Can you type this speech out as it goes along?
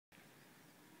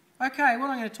Okay, what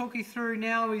I'm going to talk you through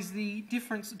now is the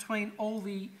difference between all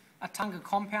the atunga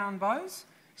compound bows.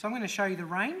 So I'm going to show you the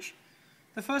range.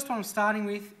 The first one I'm starting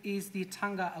with is the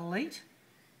Atunga Elite.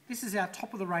 This is our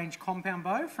top of the range compound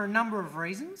bow for a number of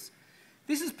reasons.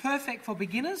 This is perfect for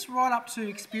beginners right up to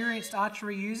experienced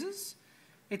archery users.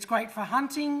 It's great for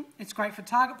hunting, it's great for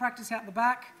target practice out the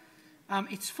back.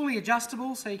 It's fully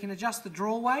adjustable, so you can adjust the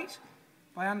draw weight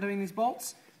by undoing these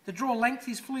bolts. The draw length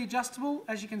is fully adjustable.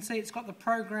 As you can see, it's got the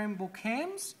programmable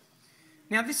cams.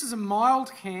 Now this is a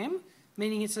mild cam,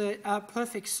 meaning it's a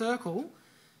perfect circle,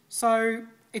 so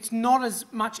it's not as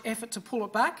much effort to pull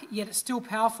it back, yet it's still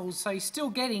powerful. So you're still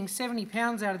getting 70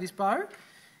 pounds out of this bow,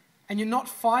 and you're not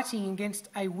fighting against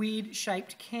a weird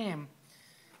shaped cam.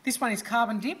 This one is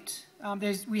carbon dipped.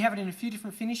 We have it in a few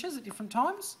different finishes at different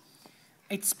times.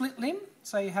 It's split limb,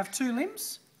 so you have two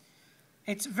limbs.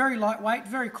 It's very lightweight,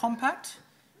 very compact.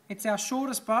 It's our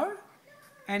shortest bow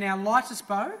and our lightest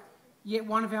bow, yet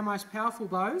one of our most powerful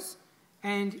bows,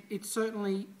 and it's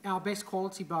certainly our best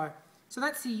quality bow. So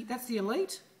that's the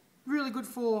Elite. Really good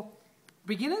for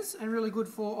beginners and really good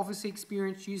for obviously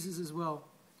experienced users as well.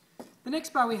 The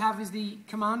next bow we have is the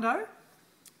Commando.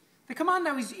 The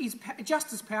Commando is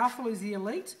just as powerful as the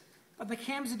Elite, but the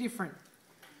cams are different.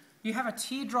 You have a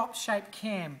teardrop shaped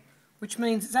cam, which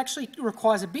means it actually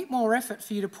requires a bit more effort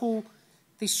for you to pull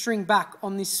this string back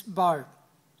on this bow.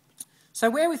 So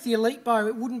where with the Elite bow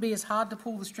it wouldn't be as hard to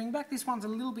pull the string back, this one's a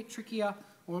little bit trickier,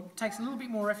 or it takes a little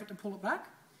bit more effort to pull it back.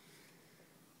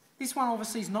 This one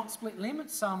obviously is not split limb,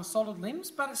 it's solid limbs,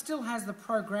 but it still has the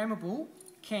programmable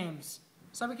cams.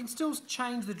 So we can still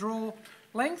change the draw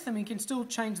length and we can still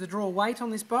change the draw weight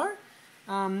on this bow.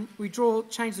 We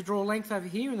change the draw length over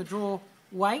here and the draw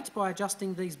weight by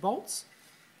adjusting these bolts.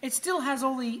 It still has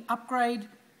all the upgrade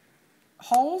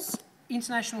holes,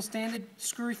 international standard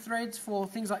screw threads for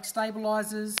things like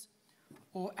stabilisers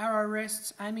or arrow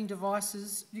rests, aiming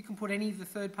devices. You can put any of the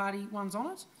third-party ones on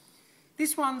it.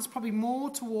 This one's probably more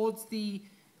towards the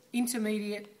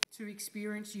intermediate to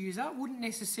experienced user. Wouldn't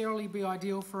necessarily be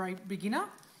ideal for a beginner,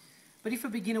 but if a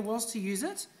beginner was to use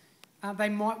it, they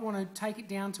might want to take it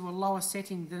down to a lower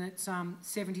setting than its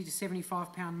 70 to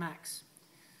 75 pound max.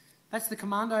 That's the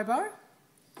Commando bow.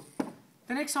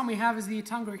 The next one we have is the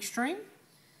Atunga Extreme.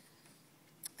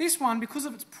 This one, because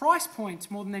of its price point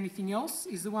more than anything else,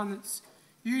 is the one that's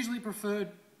usually preferred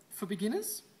for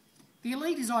beginners. The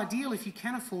Elite is ideal if you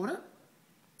can afford it,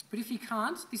 but if you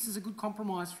can't, this is a good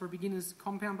compromise for a beginner's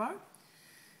compound bow.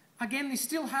 Again, this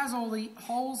still has all the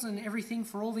holes and everything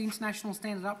for all the international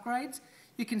standard upgrades.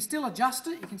 You can still adjust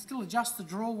it, you can still adjust the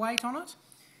draw weight on it.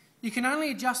 You can only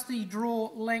adjust the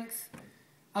draw length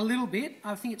a little bit.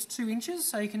 I think it's 2 inches,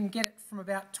 so you can get it from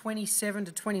about 27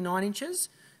 to 29 inches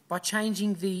by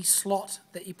changing the slot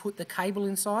that you put the cable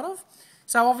inside of.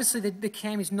 So obviously the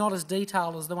cam is not as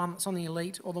detailed as the one that's on the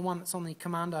Elite or the one that's on the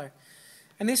Commando.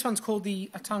 And this one's called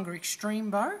the Atunga Extreme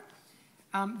bow.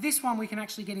 This one we can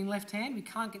actually get in left hand. We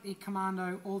can't get the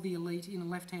Commando or the Elite in a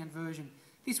left-hand version.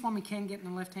 This one we can get in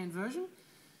a left-hand version.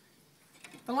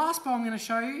 The last bow I'm going to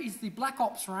show you is the Black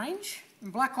Ops range.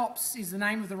 And Black Ops is the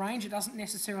name of the range. It doesn't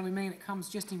necessarily mean it comes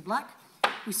just in black.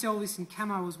 We sell this in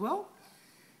camo as well.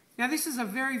 Now this is a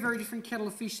very, very different kettle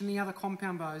of fish than the other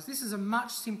compound bows. This is a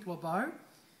much simpler bow,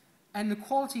 and the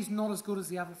quality is not as good as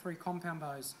the other 3 compound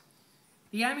bows.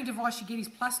 The aiming device you get is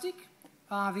plastic,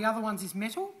 the other ones is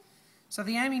metal, so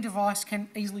the aiming device can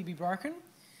easily be broken.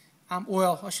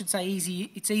 Well, I should say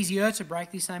it's easier to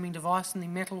break this aiming device than the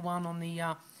metal one on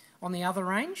the other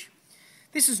range.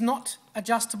 This is not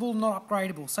adjustable, not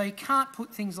upgradable, so you can't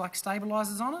put things like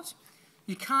stabilisers on it,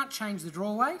 you can't change the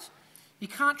draw weight, you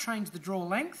can't change the draw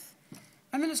length,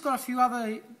 and then it's got a few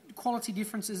other quality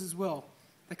differences as well.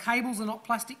 The cables are not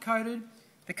plastic coated,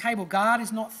 the cable guard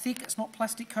is not thick, it's not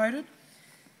plastic coated,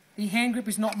 the hand grip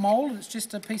is not moulded, it's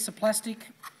just a piece of plastic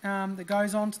that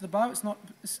goes onto the bow, it's not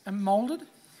moulded.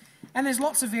 And there's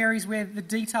lots of areas where the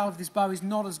detail of this bow is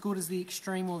not as good as the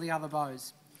Extreme or the other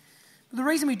bows. But the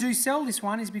reason we do sell this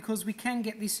one is because we can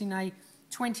get this in a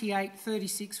 28,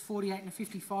 36, 48 and a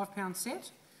 55 pound set,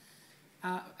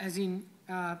 as in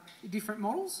different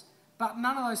models, but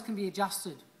none of those can be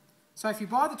adjusted. So if you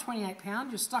buy the 28 pound,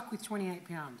 you're stuck with 28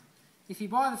 pound. If you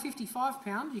buy the 55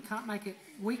 pound, you can't make it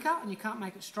weaker and you can't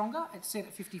make it stronger, it's set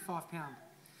at 55 pound.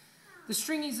 The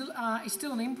string is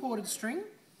still an imported string,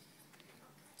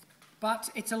 but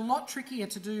it's a lot trickier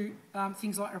to do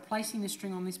things like replacing the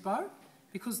string on this bow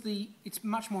because it's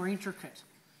much more intricate.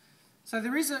 So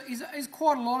there is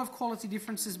quite a lot of quality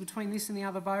differences between this and the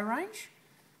other bow range,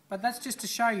 but that's just to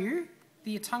show you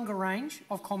the Atunga range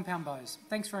of compound bows.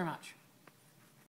 Thanks very much.